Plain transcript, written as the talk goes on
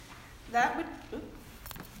That which...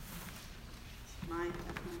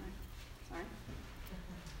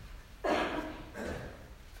 Sorry.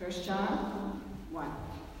 1 John 1.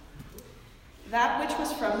 That which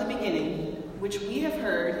was from the beginning, which we have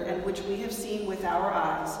heard and which we have seen with our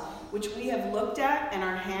eyes, which we have looked at and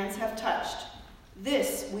our hands have touched,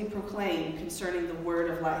 this we proclaim concerning the word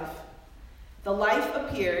of life. The life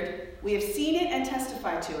appeared, we have seen it and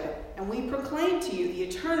testified to it, and we proclaim to you the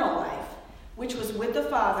eternal life, which was with the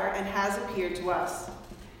Father and has appeared to us.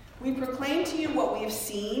 We proclaim to you what we have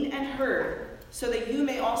seen and heard, so that you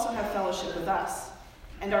may also have fellowship with us.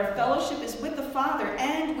 And our fellowship is with the Father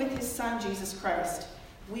and with his Son, Jesus Christ.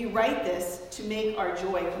 We write this to make our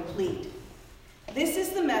joy complete. This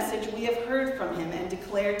is the message we have heard from him and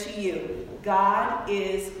declare to you. God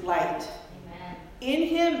is light. Amen. In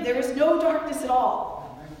him there is no darkness at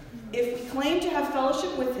all. If we claim to have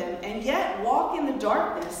fellowship with him and yet walk in the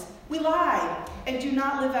darkness, we lie and do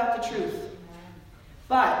not live out the truth.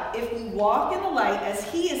 But if we walk in the light as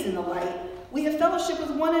he is in the light, we have fellowship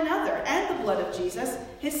with one another, and the blood of Jesus,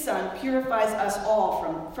 his Son, purifies us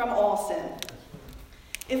all from all sin.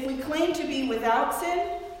 If we claim to be without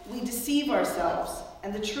sin, we deceive ourselves,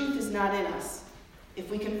 and the truth is not in us.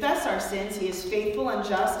 If we confess our sins, he is faithful and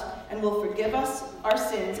just, and will forgive us our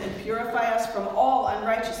sins and purify us from all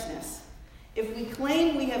unrighteousness. If we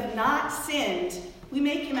claim we have not sinned, we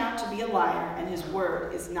make him out to be a liar, and his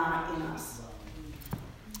word is not in us.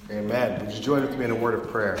 Amen. Would you join with me in a word of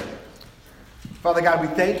prayer? Father God, we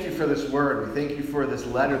thank you for this word. We thank you for this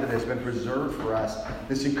letter that has been preserved for us,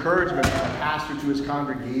 this encouragement from the pastor to his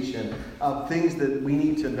congregation of things that we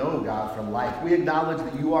need to know, God, from life. We acknowledge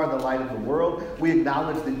that you are the light of the world. We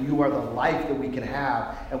acknowledge that you are the life that we can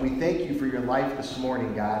have. And we thank you for your life this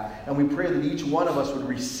morning, God. And we pray that each one of us would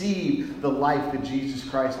receive the life that Jesus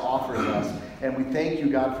Christ offers us. And we thank you,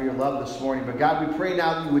 God, for your love this morning. But God, we pray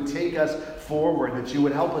now that you would take us forward, that you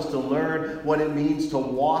would help us to learn what it means to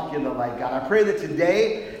walk in the light, God. I pray that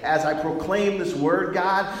today, as I proclaim this word,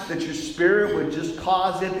 God, that your Spirit would just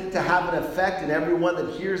cause it to have an effect in everyone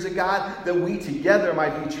that hears it, God, that we together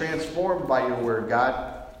might be transformed by your word,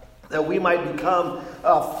 God. That we might become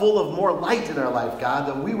full of more light in our life, God.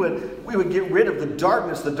 That we would get rid of the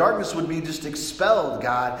darkness. The darkness would be just expelled,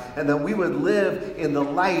 God. And that we would live in the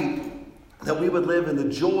light. That we would live in the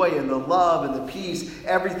joy and the love and the peace,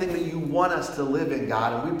 everything that you want us to live in,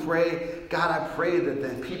 God. And we pray, God, I pray that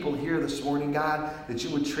the people here this morning, God, that you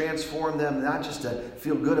would transform them, not just to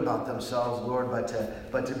feel good about themselves, Lord, but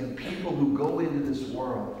to be people who go into this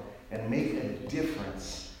world and make a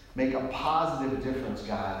difference, make a positive difference,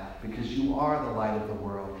 God, because you are the light of the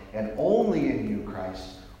world. And only in you,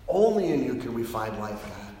 Christ, only in you can we find life,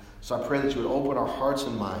 God. So I pray that you would open our hearts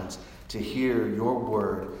and minds to hear your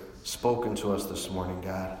word spoken to us this morning,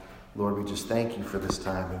 God. Lord, we just thank you for this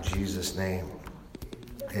time in Jesus' name.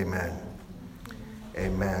 Amen.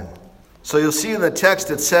 Amen. So you'll see in the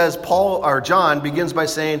text it says John begins by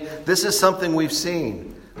saying, this is something we've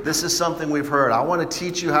seen. This is something we've heard. I want to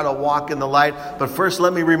teach you how to walk in the light, but first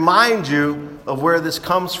let me remind you of where this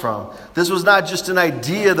comes from. This was not just an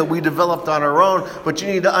idea that we developed on our own, but you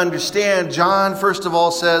need to understand, John, first of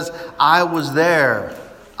all, says, I was there.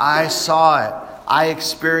 I saw it. I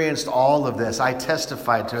experienced all of this. I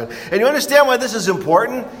testified to it. And you understand why this is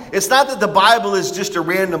important? It's not that the Bible is just a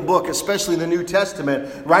random book, especially the New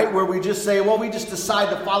Testament, right? Where we just say, well, we just decide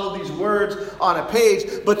to follow these words on a page.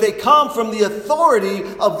 But they come from the authority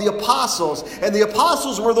of the apostles. And the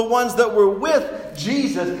apostles were the ones that were with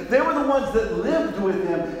Jesus. They were the ones that lived with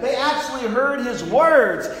him. They actually heard his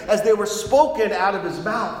words as they were spoken out of his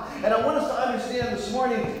mouth. And I want us to understand this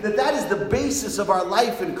morning that that is the basis of our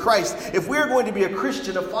life in Christ. If we're going to be a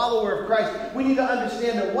Christian, a follower of Christ, we need to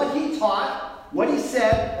understand that what he taught, what he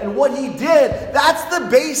said, and what he did, that's the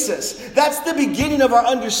basis. That's the beginning of our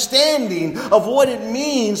understanding of what it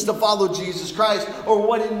means to follow Jesus Christ, or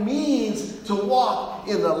what it means to walk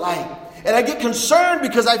in the light. And I get concerned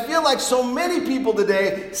because I feel like so many people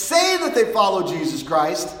today say that they follow Jesus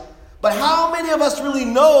Christ, but how many of us really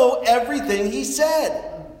know everything he said?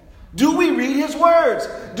 Do we read his words?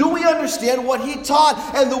 Do we understand what he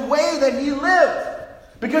taught and the way that he lived?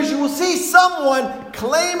 Because you will see someone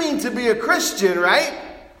claiming to be a Christian, right?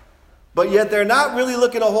 But yet they're not really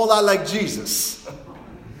looking a whole lot like Jesus.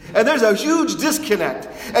 And there's a huge disconnect.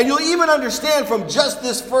 And you'll even understand from just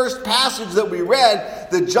this first passage that we read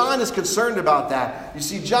that John is concerned about that. You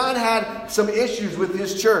see, John had some issues with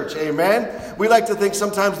his church. Amen? We like to think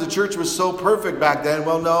sometimes the church was so perfect back then.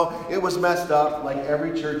 Well, no, it was messed up like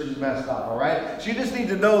every church is messed up, all right? So you just need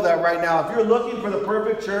to know that right now. If you're looking for the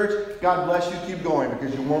perfect church, God bless you, keep going,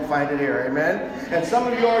 because you won't find it here. Amen? And some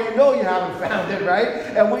of you already know you haven't found it, right?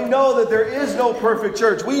 And we know that there is no perfect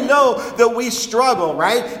church. We know that we struggle,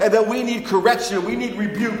 right? And that we need correction, we need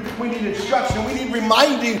rebuke, we need instruction, we need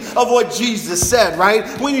reminding of what Jesus said,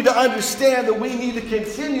 right? We need to understand that we need to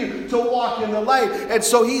continue to walk in the light. And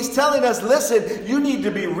so he's telling us, listen, you need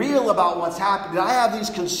to be real about what's happening. I have these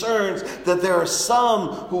concerns that there are some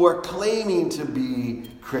who are claiming to be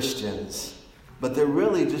Christians, but they're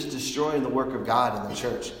really just destroying the work of God in the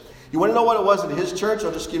church. You want to know what it was in his church?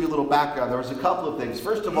 I'll just give you a little background. There was a couple of things.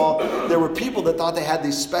 First of all, there were people that thought they had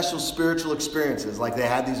these special spiritual experiences, like they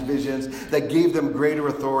had these visions that gave them greater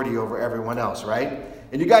authority over everyone else, right?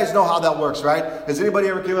 And you guys know how that works, right? Has anybody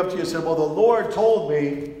ever came up to you and said, well, the Lord told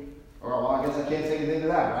me, or well, I guess I can't say anything to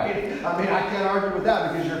that, right? I mean, I can't argue with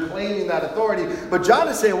that because you're claiming that authority. But John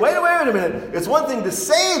is saying, wait a minute. It's one thing to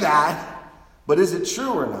say that, but is it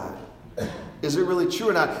true or not? Is it really true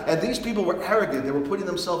or not? And these people were arrogant. They were putting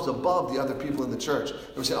themselves above the other people in the church.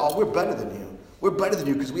 They were saying, oh, we're better than you. We're better than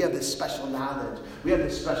you because we have this special knowledge. We have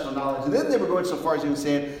this special knowledge. And then they were going so far as even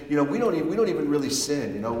saying, we don't even really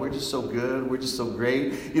sin. We're just so good. We're just so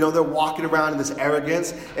great. They're walking around in this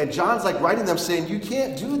arrogance. And John's like writing them saying, you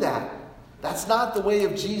can't do that. That's not the way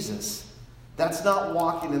of Jesus. That's not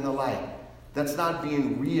walking in the light. That's not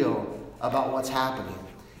being real about what's happening.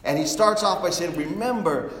 And he starts off by saying,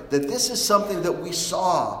 remember that this is something that we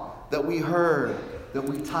saw, that we heard, that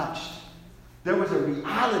we touched. There was a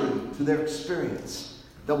reality to their experience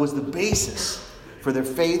that was the basis for their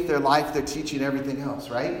faith, their life, their teaching, everything else,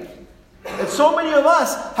 right? And so many of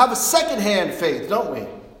us have a secondhand faith, don't we?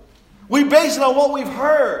 We base it on what we've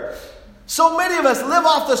heard. So many of us live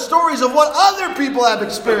off the stories of what other people have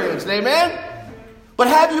experienced, amen? But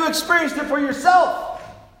have you experienced it for yourself?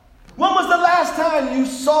 When was the last time you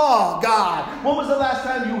saw God? When was the last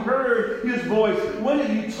time you heard His voice? When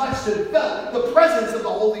have you touched and felt the presence of the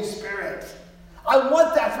Holy Spirit? I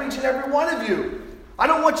want that for each and every one of you. I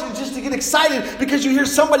don't want you just to get excited because you hear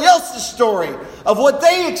somebody else's story of what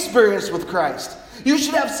they experienced with Christ. You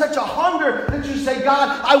should have such a hunger that you say,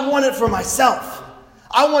 God, I want it for myself.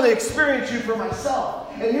 I want to experience you for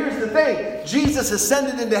myself. And here's the thing. Jesus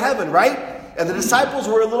ascended into heaven, right? And the disciples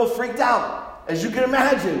were a little freaked out, as you can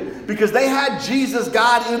imagine, because they had Jesus,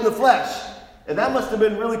 God in the flesh. And that must have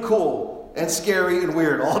been really cool and scary and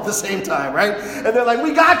weird all at the same time, right? And they're like,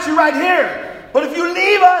 we got you right here. But if you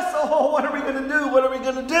leave us, oh, what are we going to do? What are we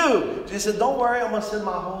going to do? Jesus said, don't worry, I'm going to send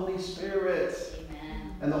my Holy Spirit.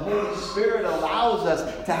 Amen. And the Holy Spirit allows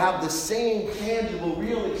us to have the same tangible,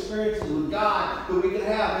 real experiences with God that we can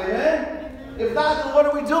have. Amen? If not, then what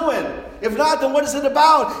are we doing? If not, then what is it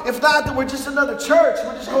about? If not, then we're just another church.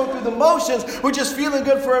 We're just going through the motions. We're just feeling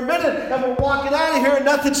good for a minute. And we're walking out of here and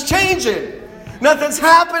nothing's changing. Nothing's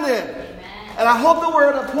happening. Amen. And I hope that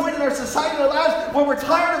we're at a point in our society, in our lives, where we're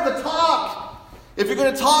tired of the talk. If you're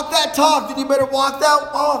going to talk that talk, then you better walk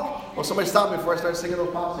that walk. Well, somebody stop me before I start singing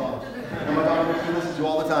those pop songs. And my daughter makes me listen to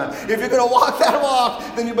all the time. If you're going to walk that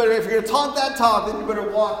walk, then you better, if you're going to talk that talk, then you better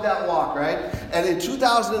walk that walk, right? And in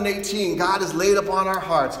 2018, God has laid upon our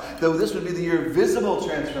hearts that this would be the year of visible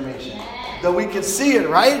transformation. That we can see it,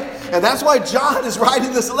 right? And that's why John is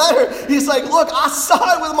writing this letter. He's like, look, I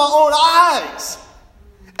saw it with my own eyes.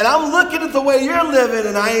 And I'm looking at the way you're living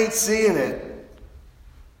and I ain't seeing it.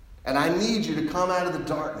 And I need you to come out of the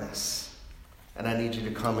darkness. And I need you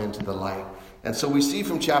to come into the light. And so we see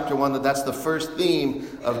from chapter 1 that that's the first theme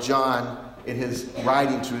of John in his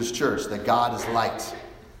writing to his church, that God is light.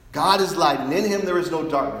 God is light, and in Him there is no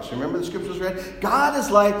darkness. Remember the scriptures read? God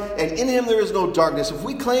is light, and in Him there is no darkness. If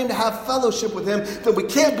we claim to have fellowship with Him, then we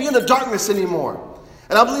can't be in the darkness anymore.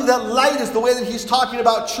 And I believe that light is the way that he's talking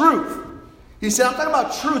about truth. He said, I'm talking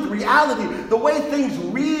about truth, reality, the way things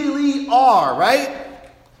really are, right?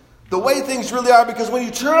 The way things really are, because when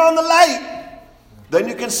you turn on the light, then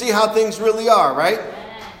you can see how things really are, right?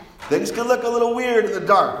 Things can look a little weird in the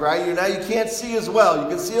dark, right? Now you can't see as well. You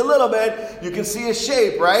can see a little bit. You can see a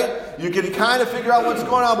shape, right? You can kind of figure out what's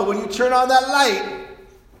going on. But when you turn on that light,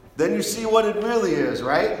 then you see what it really is,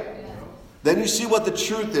 right? Then you see what the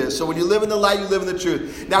truth is. So when you live in the light, you live in the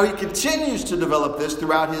truth. Now he continues to develop this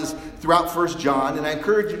throughout 1 John. And I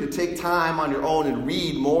encourage you to take time on your own and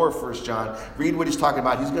read more 1 John. Read what he's talking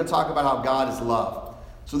about. He's going to talk about how God is love.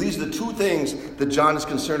 So these are the two things that John is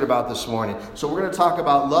concerned about this morning. So we're going to talk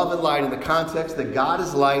about love and light in the context that God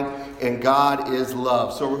is light and God is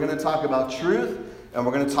love. So we're going to talk about truth and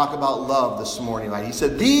we're going to talk about love this morning. He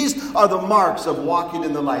said, these are the marks of walking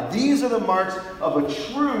in the light. These are the marks of a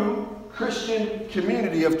true Christian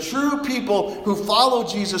community, of true people who follow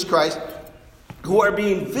Jesus Christ, who are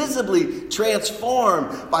being visibly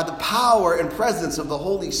transformed by the power and presence of the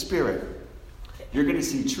Holy Spirit. You're going to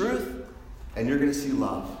see truth, and you're going to see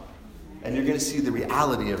love. And you're going to see the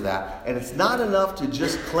reality of that. And it's not enough to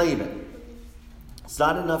just claim it. It's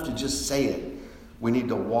not enough to just say it. We need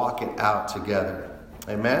to walk it out together.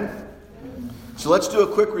 Amen? So let's do a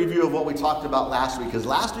quick review of what we talked about last week, because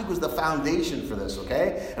last week was the foundation for this,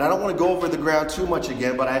 okay? And I don't want to go over the ground too much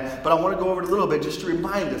again, but I want to go over it a little bit just to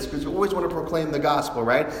remind us, because we always want to proclaim the gospel,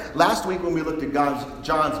 right? Last week when we looked at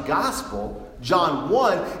John's gospel, John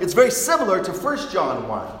 1, it's very similar to 1 John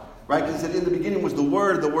 1. Right? Because in the beginning was the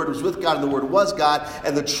Word was with God, and the Word was God,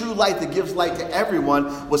 and the true light that gives light to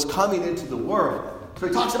everyone was coming into the world. So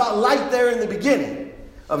he talks about light there in the beginning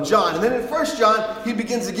of John. And then in 1 John, he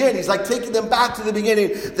begins again. He's like taking them back to the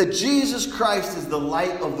beginning, that Jesus Christ is the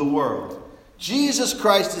light of the world. Jesus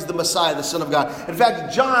Christ is the Messiah, the Son of God. In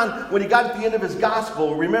fact, John, when he got at the end of his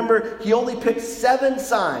gospel, remember, he only picked 7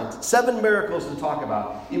 signs, 7 miracles to talk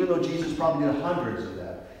about, even though Jesus probably did hundreds of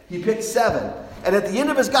them. He picked 7. And at the end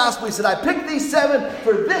of his gospel, he said, I picked these 7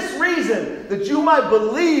 for this reason, that you might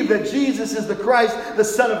believe that Jesus is the Christ, the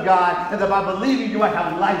Son of God, and that by believing you might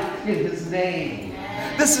have life in his name.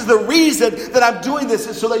 This is the reason that I'm doing this,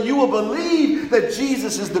 is so that you will believe that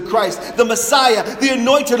Jesus is the Christ, the Messiah, the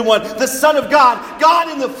Anointed One, the Son of God,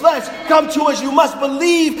 God in the flesh, come to us. You must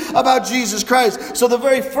believe about Jesus Christ. So the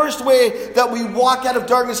very first way that we walk out of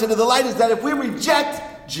darkness into the light is that if we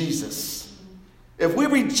reject Jesus, if we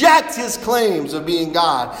reject his claims of being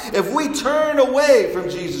God, if we turn away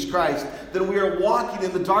from Jesus Christ, then we are walking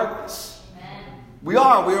in the darkness. Amen. We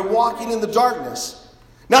are walking in the darkness.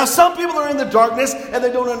 Now, some people are in the darkness and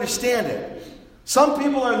they don't understand it. Some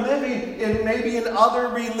people are living maybe in other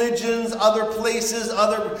religions, other places,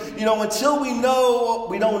 until we know,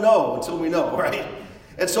 we don't know until we know, right?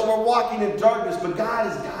 And so we're walking in darkness, but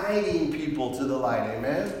God is guiding people to the light,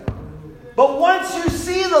 amen? But once you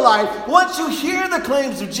see the light, once you hear the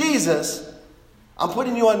claims of Jesus, I'm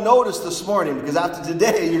putting you on notice this morning, because after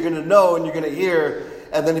today you're going to know and you're going to hear.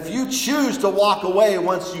 And then if you choose to walk away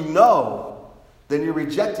once you know, then you're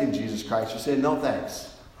rejecting Jesus Christ. You say, no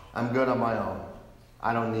thanks. I'm good on my own.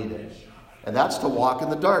 I don't need it. And that's to walk in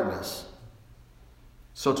the darkness.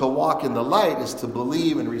 So to walk in the light is to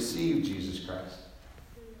believe and receive Jesus Christ.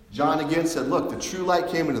 John again said, look, the true light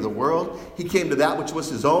came into the world. He came to that which was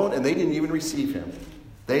his own, and they didn't even receive him.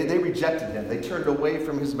 They rejected him. They turned away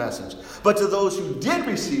from his message. But to those who did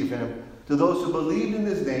receive him, to those who believed in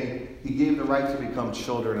his name, he gave the right to become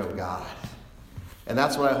children of God. And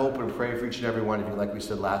that's what I hope and pray for each and every one of you, like we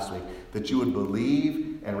said last week, that you would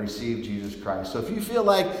believe and receive Jesus Christ. So if you feel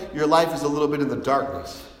like your life is a little bit in the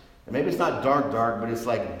darkness, and maybe it's not dark, but it's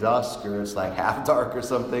like dusk, or it's like half dark or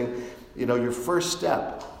something, your first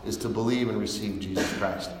step is to believe and receive Jesus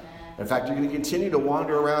Christ. In fact, you're going to continue to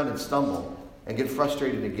wander around and stumble and get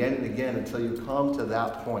frustrated again and again until you come to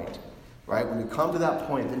that point. Right? When you come to that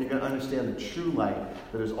point, then you're going to understand the true light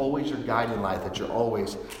that is always your guiding light, that you're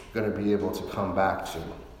always going to be able to come back to.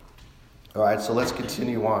 All right, so let's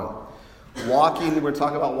continue on. We're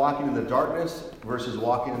talking about walking in the darkness versus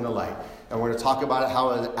walking in the light. And we're going to talk about it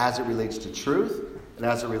how as it relates to truth and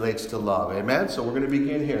as it relates to love. Amen? So we're going to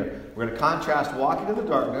begin here. We're going to contrast walking in the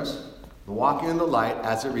darkness, walking in the light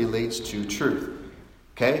as it relates to truth.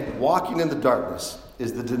 Okay? Walking in the darkness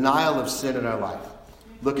is the denial of sin in our life.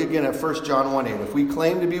 Look again at 1 John 1:8. If we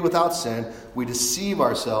claim to be without sin, we deceive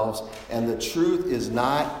ourselves, and the truth is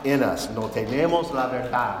not in us. No tenemos la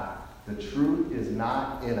verdad. The truth is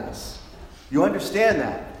not in us. You understand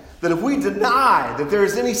that? That if we deny that there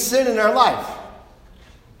is any sin in our life,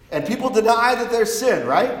 and people deny that there's sin,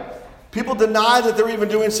 right? People deny that they're even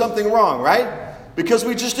doing something wrong, right? Because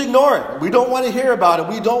we just ignore it. We don't want to hear about it.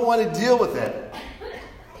 We don't want to deal with it.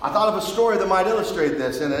 I thought of a story that might illustrate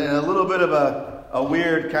this in a little bit of a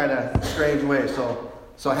weird kind of strange way.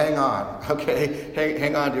 So hang on, okay?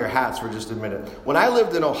 Hang on to your hats for just a minute. When I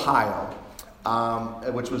lived in Ohio,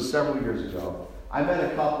 which was several years ago, I met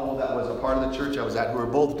a couple that was a part of the church I was at who were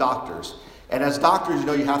both doctors. And as doctors,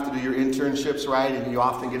 you have to do your internships, right? And you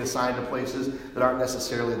often get assigned to places that aren't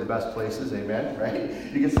necessarily the best places, amen, right?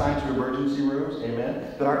 You get assigned to emergency rooms,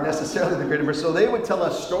 amen, that aren't necessarily the greatest. So they would tell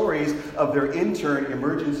us stories of their intern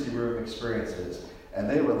emergency room experiences. And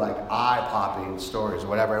they were like eye-popping stories or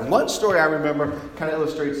whatever. And one story I remember kind of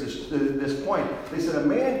illustrates this point. They said a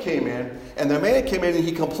man came in, and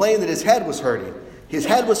he complained that his head was hurting. His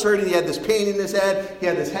head was hurting. He had this pain in his head. He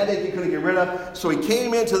had this headache he couldn't get rid of. So he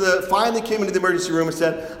finally came into the emergency room and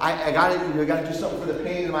said, I got to do something for the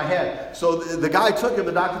pain in my head. So the doctor took him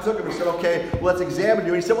and said, okay, well, let's examine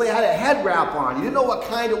you. And he said, well, he had a head wrap on. He didn't know what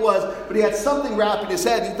kind it was, but he had something wrapped in his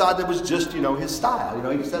head. He thought that was just, his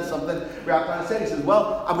style. He just had something wrapped on his head. He said,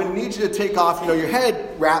 well, I'm going to need you to take off, your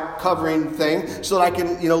head wrap covering thing so that I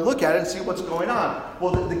can, look at it and see what's going on.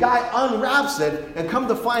 Well, the guy unwraps it, and come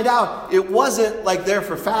to find out, it wasn't like there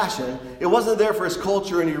for fashion. It wasn't there for his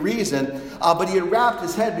culture or any reason, but he had wrapped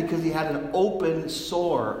his head because he had an open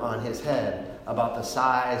sore on his head about the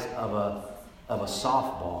size of a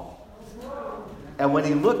softball. And when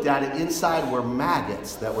he looked at it, inside were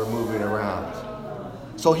maggots that were moving around.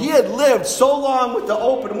 So he had lived so long with the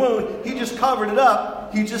open wound, he just covered it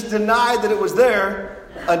up. He just denied that it was there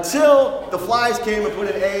until the flies came and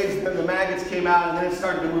put in eggs, and then the maggots came out, and then it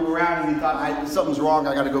started to move around, and he thought, something's wrong,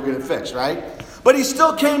 I got to go get it fixed, right? But he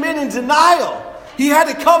still came in denial. He had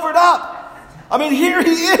it covered up. I mean, here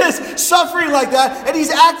he is suffering like that, and he's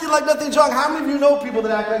acting like nothing's wrong. How many of you know people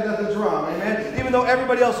that act like nothing's wrong? Amen? Even though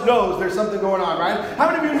everybody else knows there's something going on, right? How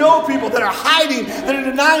many of you know people that are hiding, that are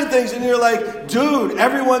denying things, and you're like, dude,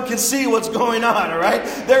 everyone can see what's going on, all right?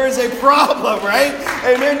 There is a problem, right?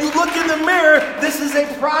 Amen? You look in the mirror, this is a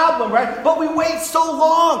problem, right? But we wait so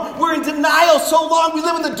long. We're in denial so long. We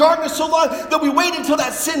live in the darkness so long that we wait until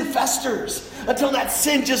that sin festers, until that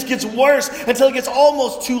sin just gets worse, until it gets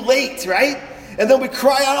almost too late, right? And then we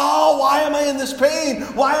cry out, oh, why am I in this pain?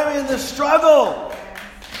 Why am I in this struggle?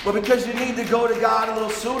 Well, because you need to go to God a little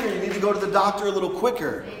sooner. You need to go to the doctor a little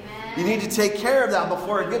quicker. Amen. You need to take care of that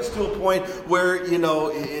before it gets to a point where,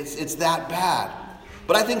 it's that bad.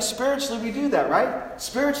 But I think spiritually we do that, right?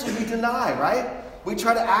 Spiritually we deny, right? We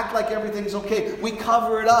try to act like everything's okay. We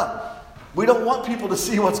cover it up. We don't want people to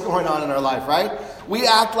see what's going on in our life, right? We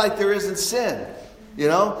act like there isn't sin.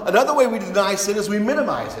 Another way we deny sin is we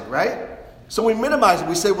minimize it, right? So we minimize it.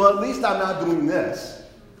 We say, well, at least I'm not doing this,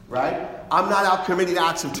 right? I'm not out committing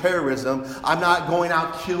acts of terrorism. I'm not going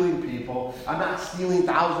out killing people. I'm not stealing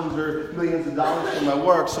thousands or millions of dollars from my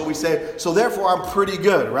work. So we say, so therefore I'm pretty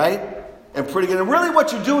good, right? And pretty good. And really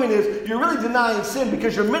what you're doing is you're really denying sin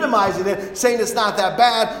because you're minimizing it, saying it's not that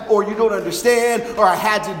bad, or you don't understand, or I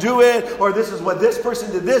had to do it, or this is what this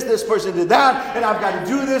person did this person did that, and I've got to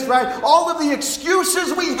do this, right? All of the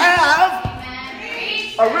excuses we have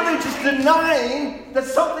are really just denying that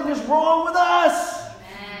something is wrong with us.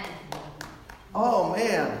 Amen. Oh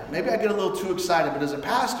man, maybe I get a little too excited, but as a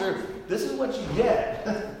pastor, this is what you get.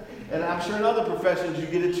 And I'm sure in other professions you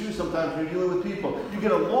get it too sometimes when you're dealing with people. You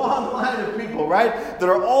get a long line of people, right, that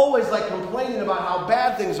are always like complaining about how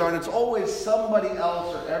bad things are, and it's always somebody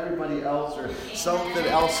else or everybody else or something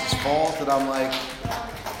else's fault, and I'm like,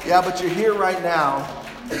 yeah, but you're here right now,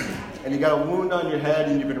 and you got a wound on your head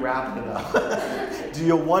and you've been wrapping it up. Do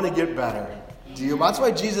you want to get better? That's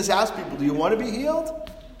why Jesus asked people, do you want to be healed?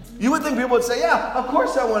 You would think people would say, yeah, of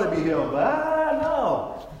course I want to be healed. But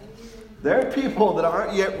no. There are people that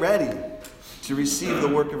aren't yet ready to receive the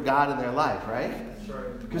work of God in their life, right?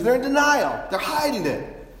 Because they're in denial. They're hiding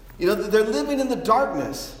it. They're living in the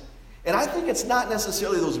darkness. And I think it's not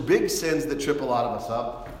necessarily those big sins that trip a lot of us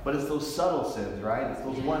up, but it's those subtle sins, right? It's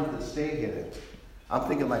those ones that stay hidden. I'm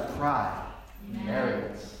thinking like pride,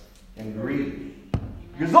 arrogance, and greed.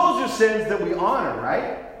 Because those are sins that we honor,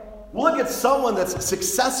 right? We'll look at someone that's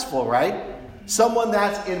successful, right? Someone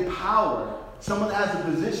that's in power. Someone that has a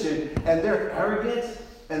position, and they're arrogant,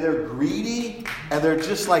 and they're greedy, and they're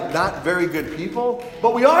just like not very good people.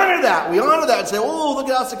 But we honor that. We honor that and say, oh, look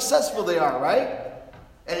at how successful they are, right?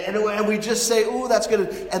 And we just say, oh, that's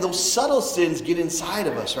good. And those subtle sins get inside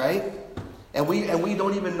of us, right? And we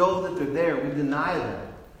don't even know that they're there. We deny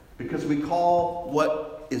them because we call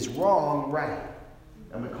what is wrong right.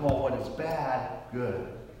 And we call what is bad good.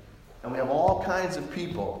 And we have all kinds of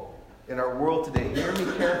people in our world today. Hear me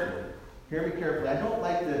carefully. Hear me carefully. I don't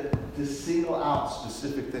like to single out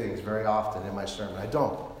specific things very often in my sermon. I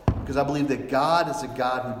don't. Because I believe that God is a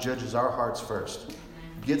God who judges our hearts first.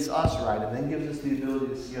 Gets us right and then gives us the ability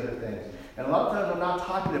to see other things. And a lot of times I'm not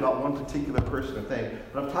talking about one particular person or thing,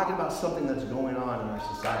 but I'm talking about something that's going on in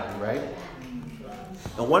our society, right?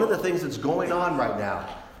 And one of the things that's going on right now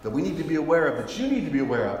that we need to be aware of, that you need to be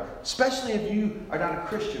aware of, especially if you are not a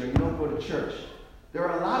Christian or you don't go to church, there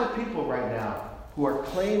are a lot of people right now who are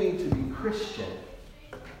claiming to be Christian,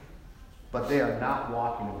 but they are not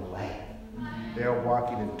walking in the light. They are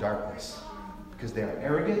walking in darkness because they are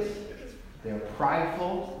arrogant, they are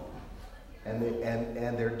prideful, and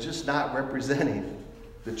they're just not representing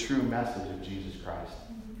the true message of Jesus Christ.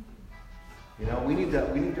 We need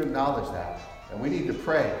to acknowledge that, and we need to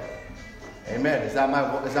pray Amen. Is that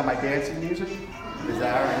my dancing music? Is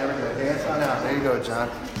that all right? Never going to dance on out. There you go, John.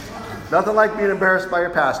 Nothing like being embarrassed by your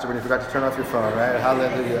pastor when you forgot to turn off your phone, right?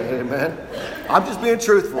 Hallelujah. Amen. I'm just being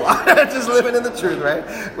truthful. I'm just living in the truth,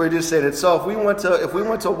 right? We're just saying it. So if we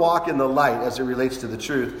want to walk in the light as it relates to the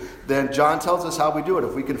truth, then John tells us how we do it.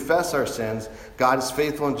 If we confess our sins, God is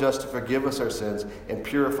faithful and just to forgive us our sins and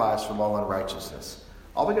purify us from all unrighteousness.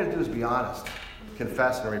 All we got to do is be honest,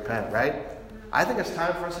 confess and repent, right? I think it's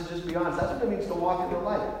time for us to just be honest. That's what it means to walk in the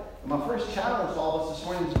light. And my first challenge to all of us this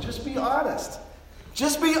morning is just be honest.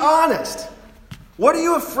 Just be honest. What are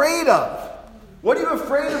you afraid of? What are you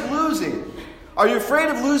afraid of losing? Are you afraid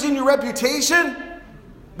of losing your reputation?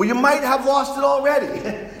 Well, you might have lost it already.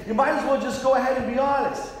 You might as well just go ahead and be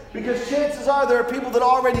honest. Because chances are there are people that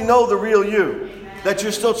already know the real you that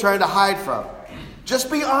you're still trying to hide from. Just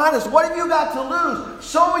be honest. What have you got to lose?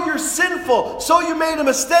 So you're sinful. So you made a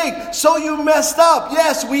mistake. So you messed up.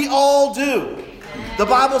 Yes, we all do. The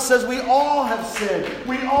Bible says we all have sinned.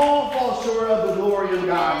 We all fall short of the glory of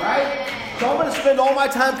God, right? So I'm going to spend all my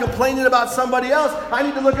time complaining about somebody else. I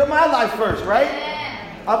need to look at my life first, right?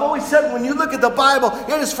 I've always said when you look at the Bible,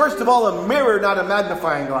 it is first of all a mirror, not a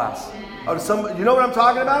magnifying glass. You know what I'm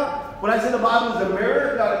talking about? When I say the Bible is a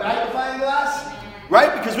mirror, not a magnifying glass?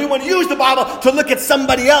 Right? Because we want to use the Bible to look at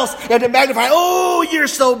somebody else and to magnify, oh, you're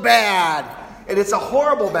so bad. And it's a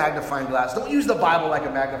horrible magnifying glass. Don't use the Bible like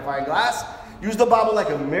a magnifying glass. Use the Bible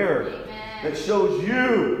like a mirror that shows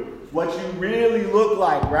you what you really look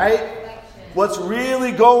like, right? What's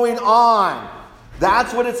really going on.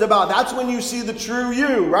 That's what it's about. That's when you see the true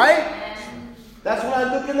you, right? That's when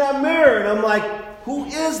I look in that mirror and I'm like, who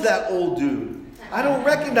is that old dude? I don't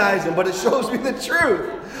recognize him, but it shows me the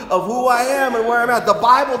truth of who I am and where I'm at. The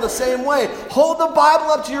Bible the same way. Hold the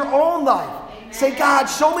Bible up to your own life. Say, God,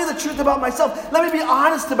 show me the truth about myself. Let me be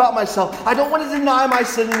honest about myself. I don't want to deny my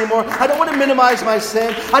sin anymore. I don't want to minimize my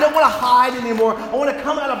sin. I don't want to hide anymore. I want to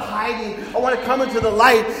come out of hiding. I want to come into the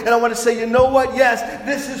light. And I want to say, you know what? Yes,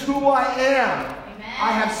 this is who I am. Amen.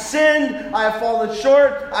 I have sinned. I have fallen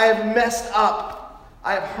short. I have messed up.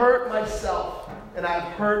 I have hurt myself. And I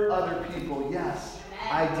have hurt other people. Yes,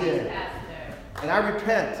 I did. And I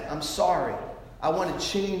repent. I'm sorry. I want to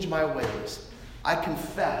change my ways. I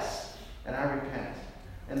confess. And I repent.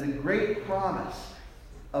 And the great promise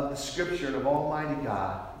of the Scripture and of Almighty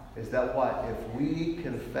God is that what? If we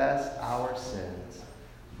confess our sins,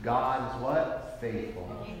 God is what? Faithful.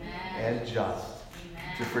 Amen. And just.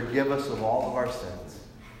 Amen. To forgive us of all of our sins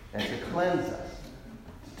and to cleanse us,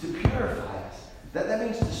 to purify us. That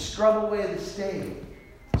means to scrub away the stain.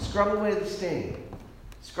 Scrub away the stain.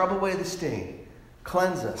 Scrub away the stain.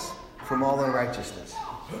 Cleanse us from all unrighteousness.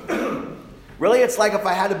 Really, it's like if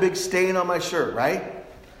I had a big stain on my shirt, right?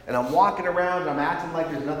 And I'm walking around and I'm acting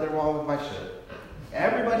like there's nothing wrong with my shirt.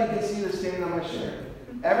 Everybody can see the stain on my shirt.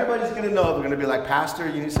 Everybody's going to know. They're going to be like, Pastor,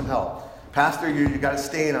 you need some help. Pastor, you got a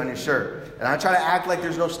stain on your shirt. And I try to act like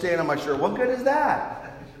there's no stain on my shirt. What good is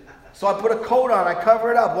that? So I put a coat on. I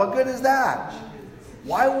cover it up. What good is that?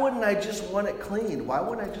 Why wouldn't I just want it cleaned? Why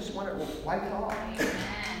wouldn't I just want it wiped off?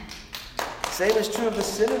 Same is true of the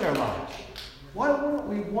sin in our lives. Why wouldn't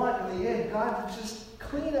we want, in the end, God to just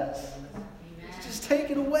clean us? Amen. Just take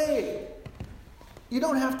it away. You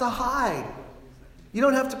don't have to hide. You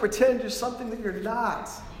don't have to pretend you're something that you're not.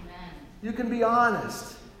 Amen. You can be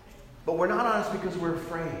honest. But we're not honest because we're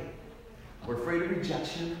afraid. We're afraid of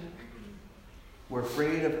rejection. We're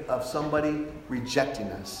afraid of somebody rejecting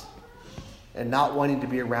us and not wanting to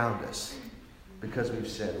be around us because we've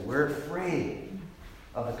sinned. We're afraid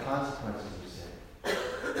of the consequences of sin.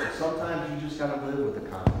 Sometimes you just got to live with the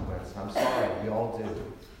consequences. I'm sorry, we all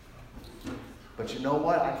do. But you know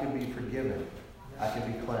what? I can be forgiven. I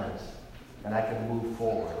can be cleansed. And I can move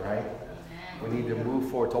forward, right? We need to move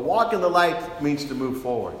forward. To walk in the light means to move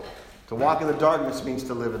forward. To walk in the darkness means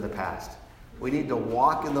to live in the past. We need to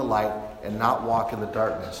walk in the light and not walk in the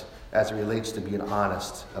darkness as it relates to being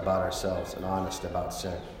honest about ourselves and honest about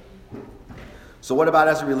sin. So what about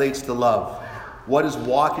as it relates to love? What is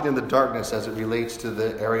walking in the darkness as it relates to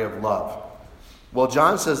the area of love? Well,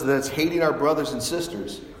 John says that it's hating our brothers and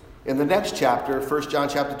sisters. In the next chapter, 1 John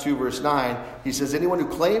chapter 2, verse 9, he says, anyone who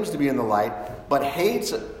claims to be in the light but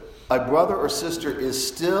hates a brother or sister is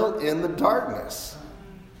still in the darkness.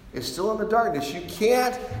 Is still in the darkness. You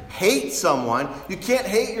can't hate someone. You can't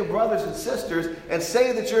hate your brothers and sisters and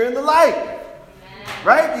say that you're in the light. Amen.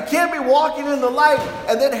 Right? You can't be walking in the light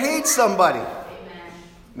and then hate somebody.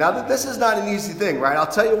 Now, this is not an easy thing, right? I'll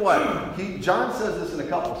tell you what. John says this in a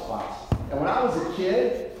couple spots. And when I was a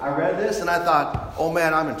kid, I read this and I thought, oh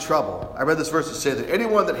man, I'm in trouble. I read this verse that says that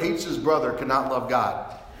anyone that hates his brother cannot love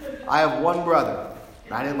God. I have one brother.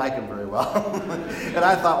 I didn't like him very well. And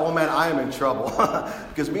I thought, oh man, I am in trouble.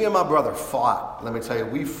 Because me and my brother fought. Let me tell you,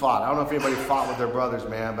 we fought. I don't know if anybody fought with their brothers,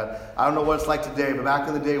 man, but I don't know what it's like today. But back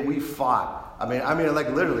in the day, we fought. I mean, like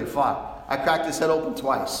literally fought. I cracked his head open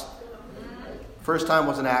twice. First time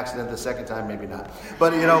was an accident. The second time, maybe not.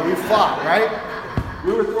 But, we fought, right?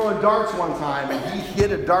 We were throwing darts one time, and he hit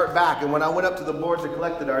a dart back. And when I went up to the board to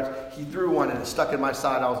collect the darts, he threw one, and it stuck in my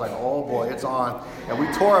side. I was like, oh, boy, it's on. And we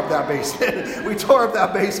tore up that basement. We tore up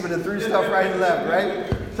that basement and threw stuff right and left,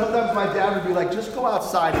 right? Sometimes my dad would be like, just go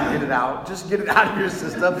outside and get it out. Just get it out of your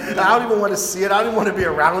system. And I don't even want to see it. I don't even want to be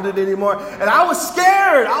around it anymore. And I was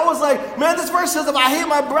scared. I was like, man, this verse says if I hate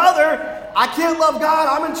my brother, I can't love God.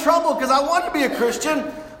 I'm in trouble because I want to be a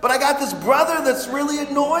Christian, but I got this brother that's really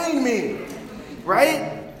annoying me.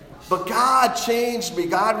 Right? But God changed me.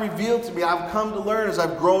 God revealed to me. I've come to learn as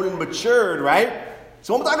I've grown and matured, right?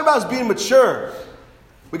 So what I'm talking about is being mature.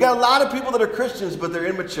 We got a lot of people that are Christians, but they're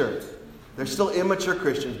immature. They're still immature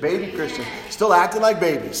Christians, baby Christians, still acting like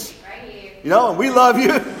babies. And we love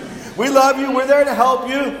you. We love you. We're there to help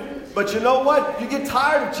you. But you know what? You get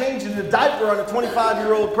tired of changing the diaper on a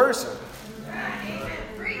 25-year-old person.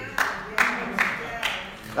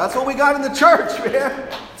 That's what we got in the church, man.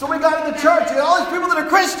 That's what we got in the church. You got all these people that are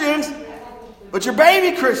Christians, but you're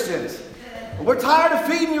baby Christians. We're tired of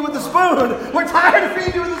feeding you with the spoon. We're tired of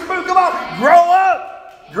feeding you with the spoon. Come on, grow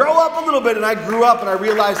up. Grow up a little bit. And I grew up and I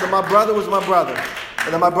realized that my brother was my brother.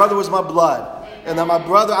 And that my brother was my blood. And that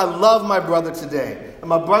I love my brother today. And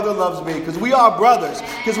my brother loves me because we are brothers.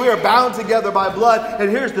 Because we are bound together by blood. And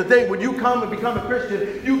here's the thing. When you come and become a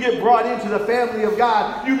Christian, you get brought into the family of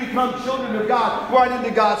God. You become children of God, brought into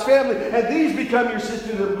God's family. And these become your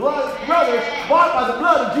sisters and brothers, bought by the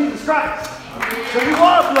blood of Jesus Christ. So you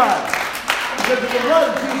are blood because of the blood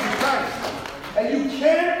of Jesus Christ. And you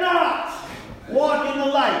cannot walk in the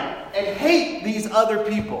light and hate these other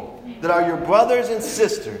people that are your brothers and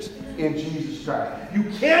sisters in Jesus Christ. You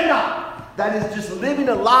cannot. That is just living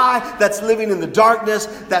a lie. That's living in the darkness.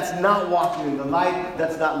 That's not walking in the light.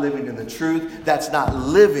 That's not living in the truth. That's not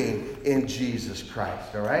living in Jesus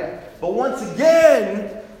Christ. All right? But once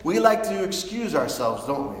again, we like to excuse ourselves,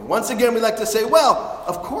 don't we? Once again, we like to say, well,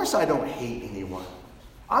 of course I don't hate anyone.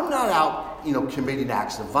 I'm not out, committing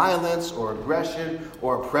acts of violence or aggression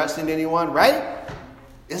or oppressing anyone, right?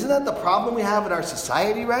 Isn't that the problem we have in our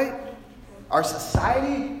society, right? Our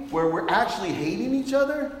society where we're actually hating each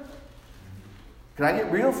other. Can I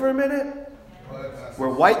get real for a minute? Where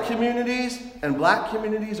white communities and black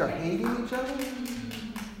communities are hating each other.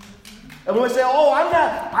 And when we say,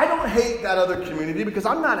 I don't hate that other community because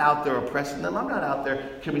I'm not out there oppressing them. I'm not out there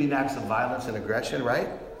committing acts of violence and aggression, right?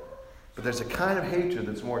 But there's a kind of hatred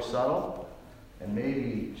that's more subtle and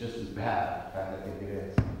maybe just as bad, in fact, I think it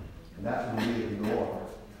is. And that's when we ignore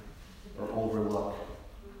or overlook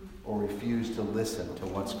or refuse to listen to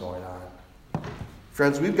what's going on.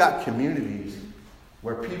 Friends, we've got communities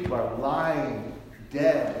where people are lying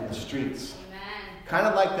dead in the streets. Amen. Kind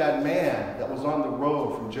of like that man that was on the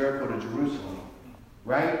road from Jericho to Jerusalem.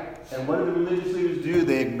 Right? And what did the religious leaders do?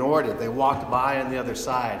 They ignored it. They walked by on the other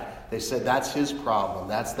side. They said, that's his problem.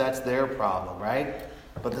 That's their problem, right?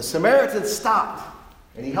 But the Samaritan stopped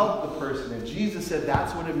and he helped the person. And Jesus said,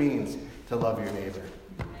 that's what it means to love your neighbor.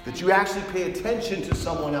 That you actually pay attention to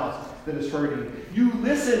someone else that is hurting. You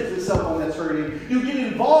listen to someone that's hurting. You get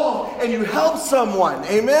involved and you help someone.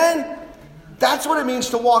 Amen? That's what it means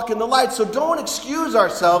to walk in the light. So don't excuse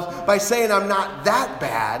ourselves by saying I'm not that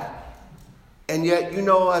bad. And yet,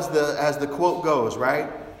 as the quote goes, right?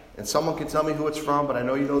 And someone can tell me who it's from, but I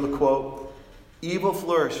know you know the quote. Evil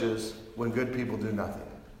flourishes when good people do nothing.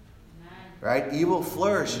 Right? Evil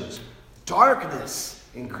flourishes. Darkness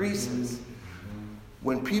increases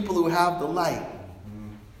when people who have the light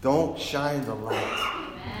don't shine the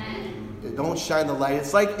light. They don't shine the light.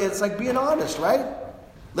 It's like being honest, right?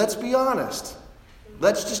 Let's be honest.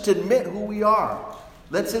 Let's just admit who we are.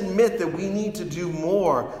 Let's admit that we need to do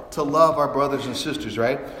more to love our brothers and sisters,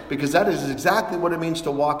 right? Because that is exactly what it means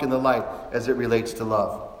to walk in the light as it relates to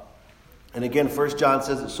love. And again, 1 John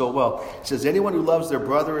says it so well. It says, anyone who loves their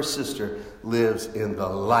brother or sister lives in the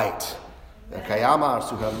light. I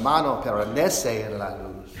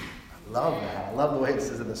love that. I love the way it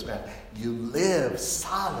says in the Spanish. You live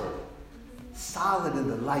solid in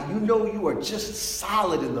the light. You are just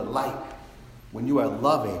solid in the light when you are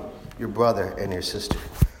loving your brother and your sister.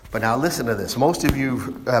 But now listen to this. Most of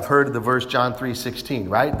you have heard of the verse John 3:16,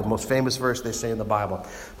 right? The most famous verse they say in the Bible.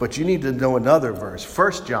 But you need to know another verse,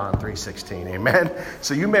 1 John 3:16, amen?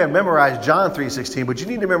 So you may have memorized John 3:16, but you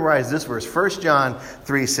need to memorize this verse, 1 John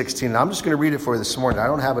 3:16. And I'm just going to read it for you this morning. I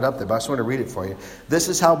don't have it up there, but I just want to read it for you. This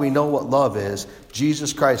is how we know what love is.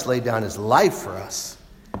 Jesus Christ laid down his life for us,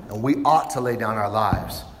 and we ought to lay down our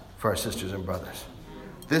lives for our sisters and brothers.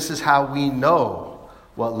 This is how we know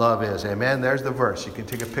what love is. Amen. There's the verse. You can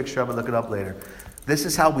take a picture of it and look it up later. This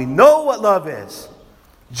is how we know what love is.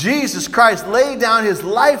 Jesus Christ laid down his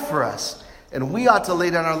life for us, and we ought to lay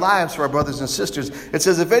down our lives for our brothers and sisters. It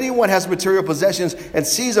says, if anyone has material possessions and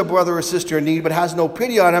sees a brother or sister in need but has no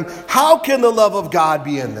pity on him, how can the love of God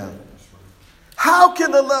be in them? How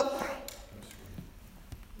can the love...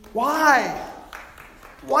 Why?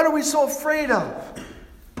 What are we so afraid of?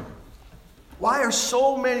 Why are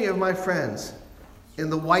so many of my friends in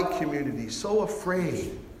the white community so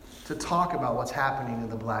afraid to talk about what's happening in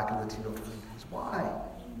the black and Latino communities? Why?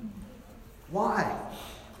 Why?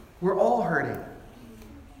 We're all hurting.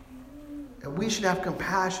 And we should have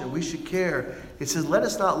compassion. We should care. It says, let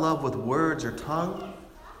us not love with words or tongue,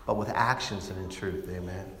 but with actions and in truth.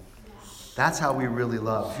 Amen. That's how we really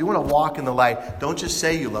love. If you want to walk in the light, don't just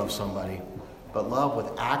say you love somebody, but love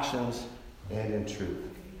with actions and in truth.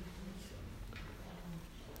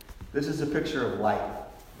 This is a picture of light.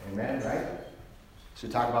 Amen, right? So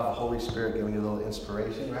talk about the Holy Spirit giving you a little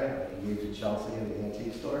inspiration, right? Like he gave to Chelsea in the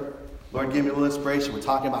antique store. Lord, give me a little inspiration. We're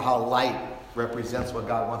talking about how light represents what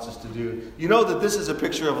God wants us to do. You know that this is a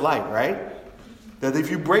picture of light, right? That if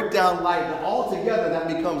you break down light, all together that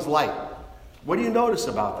becomes light. What do you notice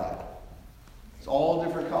about that? It's all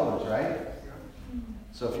different colors, right?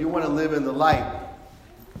 So if you want to live in the light,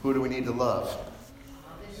 who do we need to love?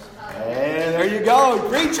 And there you go.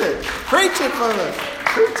 Preach it. Preach it for us.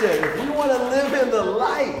 Preach it. If we want to live in the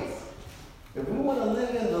light,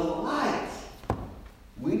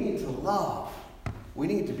 we need to love. We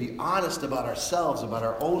need to be honest about ourselves, about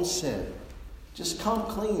our own sin. Just come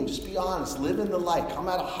clean. Just be honest. Live in the light. Come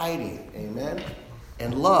out of hiding. Amen.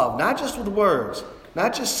 And love, not just with words,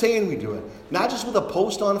 not just saying we do it, not just with a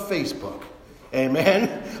post on Facebook.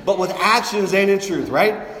 Amen. But with actions and in truth,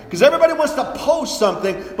 right? Because everybody wants to post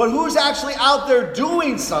something, but who's actually out there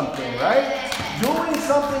doing something, right? Doing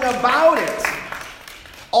something about it.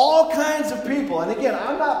 All kinds of people. And again,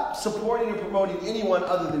 I'm not supporting or promoting anyone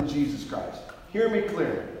other than Jesus Christ. Hear me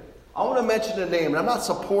clearly. I want to mention a name, and I'm not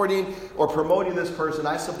supporting or promoting this person.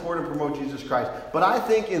 I support and promote Jesus Christ. But I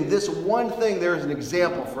think in this one thing, there is an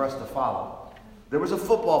example for us to follow. There was a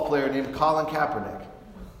football player named Colin Kaepernick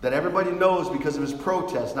that everybody knows because of his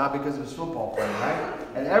protest, not because of his football play, right?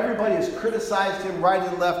 And everybody has criticized him right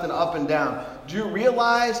and left and up and down. Do you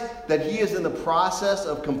realize that he is in the process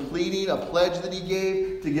of completing a pledge that he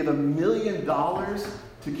gave to give $1 million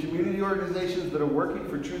to community organizations that are working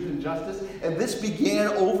for truth and justice? And this began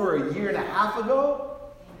over 1.5 years ago.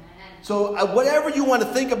 So whatever you want to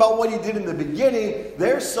think about what he did in the beginning,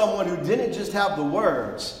 there's someone who didn't just have the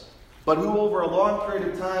words, but who over a long period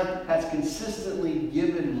of time has consistently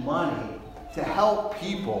given money to help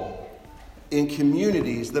people in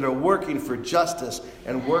communities that are working for justice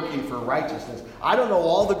and working for righteousness. I don't know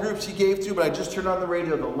all the groups he gave to, but I just turned on the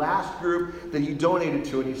radio. The last group that he donated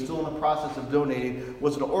to, and he's still in the process of donating,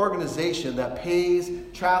 was an organization that pays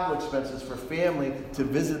travel expenses for family to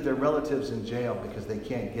visit their relatives in jail because they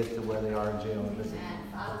can't get to where they are in jail and visit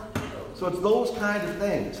them. So it's those kind of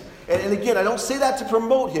things. And again, I don't say that to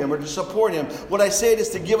promote him or to support him. What I say it is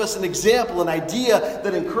to give us an example, an idea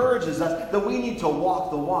that encourages us that we need to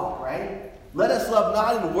walk the walk, right? Let us love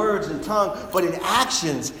not in words and tongue, but in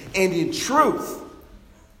actions and in truth.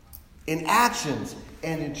 In actions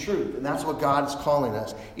and in truth. And that's what God is calling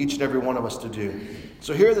us, each and every one of us, to do.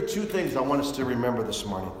 So here are the two things I want us to remember this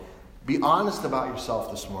morning. Be honest about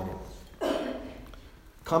yourself this morning.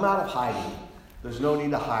 Come out of hiding. There's no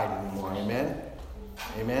need to hide anymore. Amen?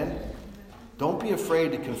 Amen? Don't be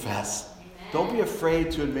afraid to confess. Don't be afraid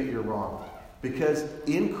to admit you're wrong. Because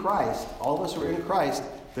in Christ, all of us who are in Christ,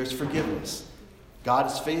 there's forgiveness. God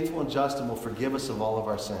is faithful and just and will forgive us of all of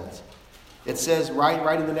our sins. It says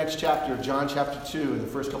right in the next chapter of John chapter 2, in the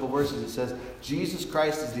first couple of verses, it says, Jesus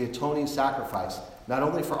Christ is the atoning sacrifice, not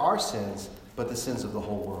only for our sins, but the sins of the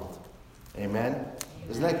whole world. Amen?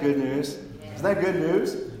 Isn't that good news? Isn't that good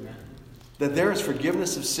news? That there is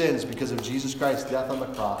forgiveness of sins because of Jesus Christ's death on the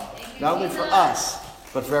cross. Not only for us,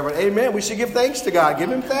 but for everyone. Amen. We should give thanks to God. Give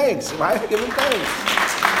him thanks. Right? Give him thanks.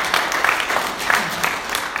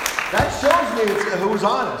 That shows me who's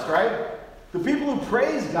honest, right? The people who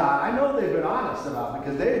praise God, I know they've been honest about it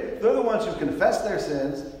because they're the ones who confessed their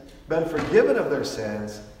sins, been forgiven of their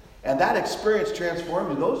sins, And that experience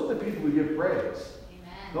transforms you. Those are the people who give praise.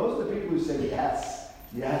 Amen. Those are the people who say, yes,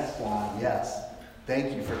 yes, God, yes.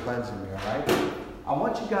 Thank you for cleansing me, all right? I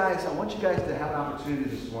want you guys to have an opportunity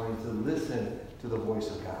this morning to listen to the voice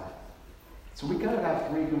of God. So we kind of have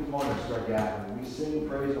three components to our gathering. We sing,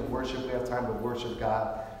 praise, and worship. We have time to worship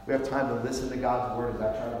God. We have time to listen to God's word as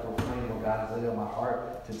I try to proclaim what God has laid on my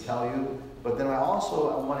heart to tell you. But then I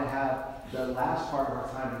want to have the last part of our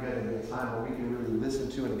time together be a time where we can really listen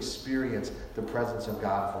to and experience the presence of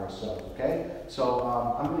God for ourselves, okay? So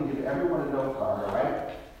I'm going to give everyone a note card, all right?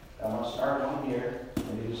 I'm going to start one here,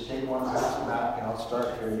 and you just take one, pass it back, and I'll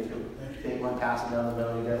start here. You can take one, pass it down the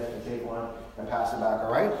middle. You guys can take one and pass it back,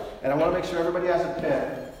 all right? And I want to make sure everybody has a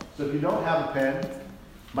pen. So if you don't have a pen,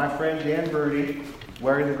 my friend Dan Birdie,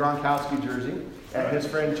 wearing the Gronkowski jersey, and his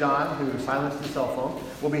friend John, who silenced his cell phone,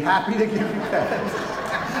 will be happy to give you pens.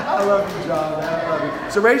 I love you, John. Man. I love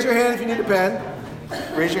you. So raise your hand if you need a pen.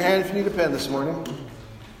 Raise your hand if you need a pen this morning.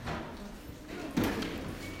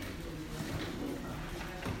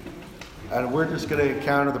 And we're just going to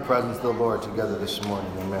encounter the presence of the Lord together this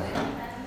morning. Amen.